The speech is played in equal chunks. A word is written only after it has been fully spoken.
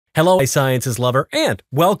Hello, AI Sciences lover, and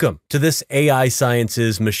welcome to this AI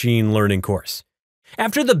Sciences machine learning course.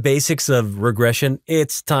 After the basics of regression,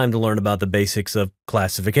 it's time to learn about the basics of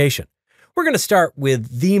classification. We're going to start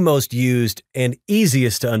with the most used and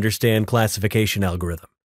easiest to understand classification algorithm,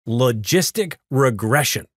 logistic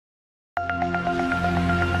regression.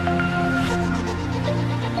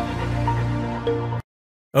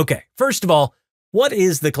 Okay, first of all, what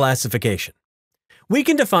is the classification? We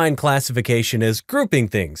can define classification as grouping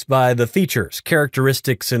things by the features,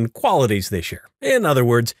 characteristics, and qualities they share. In other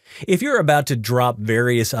words, if you're about to drop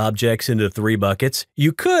various objects into 3 buckets,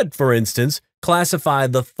 you could, for instance, classify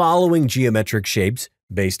the following geometric shapes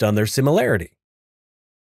based on their similarity.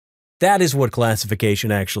 That is what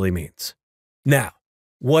classification actually means. Now,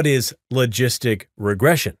 what is logistic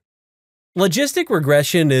regression? Logistic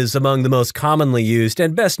regression is among the most commonly used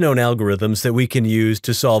and best known algorithms that we can use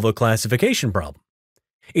to solve a classification problem.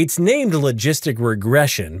 It's named logistic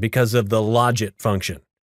regression because of the logit function,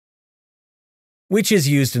 which is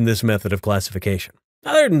used in this method of classification.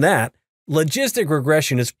 Other than that, logistic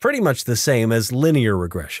regression is pretty much the same as linear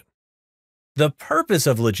regression. The purpose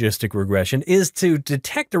of logistic regression is to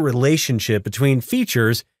detect a relationship between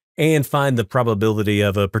features and find the probability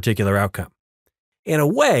of a particular outcome. In a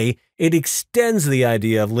way, it extends the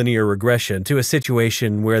idea of linear regression to a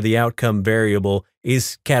situation where the outcome variable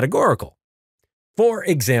is categorical. For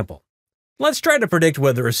example, let's try to predict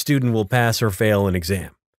whether a student will pass or fail an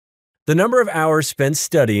exam. The number of hours spent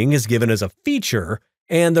studying is given as a feature,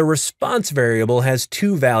 and the response variable has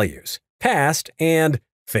 2 values, passed and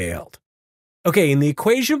failed. Okay, in the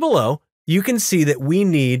equation below, you can see that we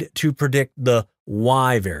need to predict the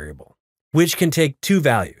y variable, which can take 2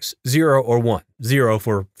 values, 0 or 1, 0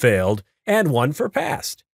 for failed and 1 for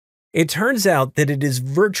passed. It turns out that it is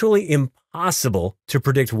virtually impossible to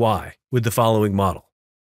predict y with the following model.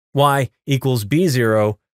 Y equals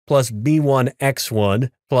b0 plus b1 x1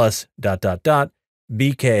 plus ...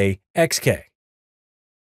 bk xk.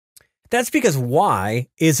 That's because y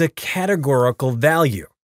is a categorical value,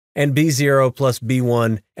 and b0 plus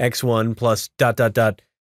b1 x1 plus ...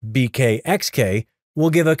 bk xk will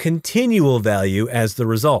give a continual value as the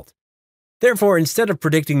result. Therefore, instead of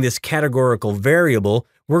predicting this categorical variable,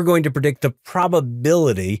 we're going to predict the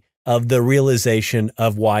probability of the realization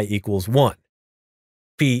of y equals 1.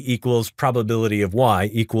 P equals probability of y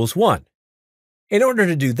equals 1. In order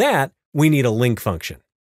to do that, we need a link function,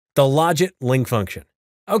 the logit link function.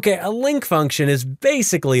 Okay, a link function is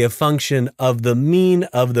basically a function of the mean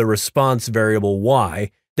of the response variable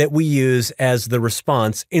y that we use as the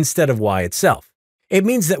response instead of y itself. It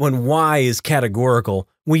means that when y is categorical,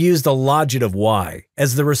 we use the logit of y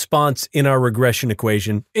as the response in our regression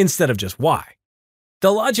equation instead of just y. The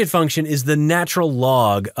logit function is the natural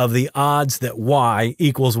log of the odds that y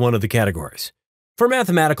equals one of the categories. For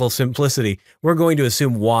mathematical simplicity, we're going to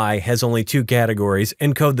assume y has only 2 categories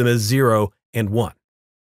and code them as 0 and 1.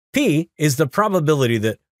 P is the probability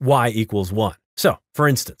that y equals 1. So, for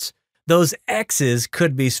instance, those x's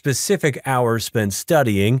could be specific hours spent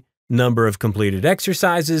studying, number of completed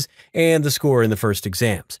exercises, and the score in the first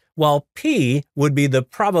exams, while P would be the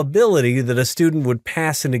probability that a student would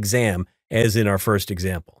pass an exam, as in our first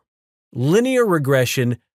example. Linear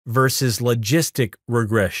regression versus logistic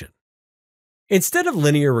regression. Instead of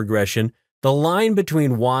linear regression, the line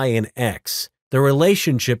between y and x, the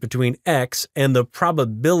relationship between x and the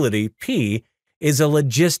probability P, is a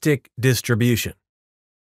logistic distribution.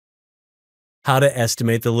 How to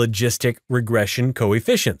estimate the logistic regression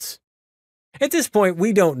coefficients. At this point,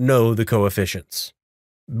 we don't know the coefficients,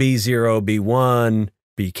 B0, B1,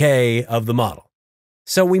 Bk of the model,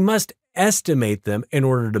 so we must estimate them in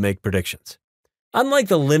order to make predictions. Unlike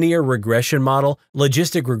the linear regression model,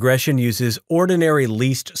 logistic regression uses ordinary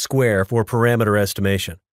least square for parameter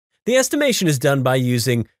estimation. The estimation is done by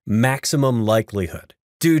using maximum likelihood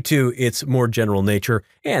due to its more general nature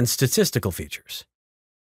and statistical features.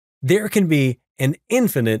 There can be an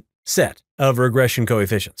infinite set of regression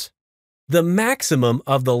coefficients. The maximum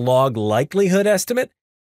of the log likelihood estimate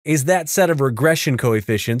is that set of regression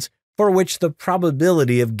coefficients for which the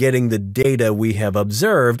probability of getting the data we have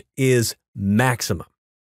observed is maximum.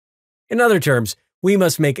 In other terms, we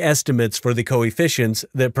must make estimates for the coefficients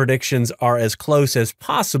that predictions are as close as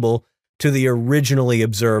possible to the originally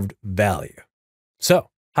observed value. So,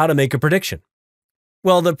 how to make a prediction?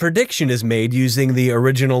 Well, the prediction is made using the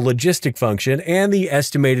original logistic function and the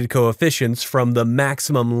estimated coefficients from the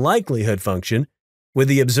maximum likelihood function with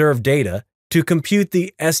the observed data to compute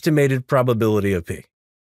the estimated probability of P.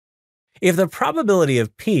 If the probability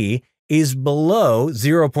of P is below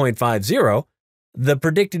 0.50, the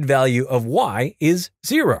predicted value of y is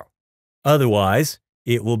 0. Otherwise,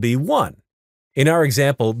 it will be 1. In our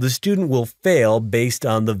example, the student will fail based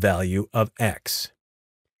on the value of x.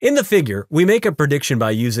 In the figure, we make a prediction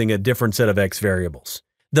by using a different set of x variables.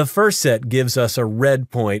 The first set gives us a red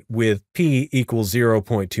point with p equals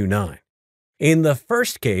 0.29. In the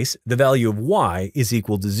first case, the value of y is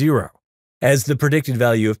equal to 0, as the predicted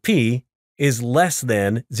value of p is less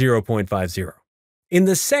than 0.50. In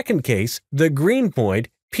the second case, the green point,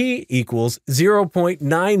 p equals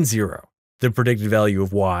 0.90. The predicted value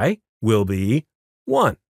of y will be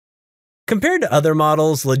 1. Compared to other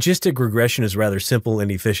models, logistic regression is rather simple and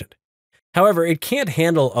efficient. However, it can't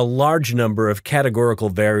handle a large number of categorical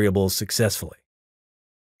variables successfully.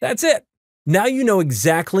 That's it. Now you know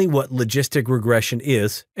exactly what logistic regression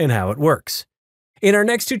is and how it works. In our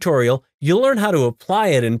next tutorial, you'll learn how to apply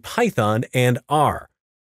it in Python and R.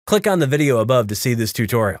 Click on the video above to see this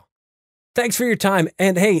tutorial. Thanks for your time,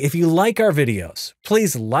 and hey, if you like our videos,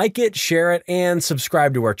 please like it, share it, and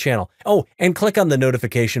subscribe to our channel. Oh, and click on the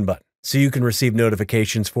notification button so you can receive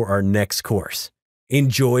notifications for our next course.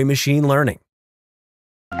 Enjoy machine learning.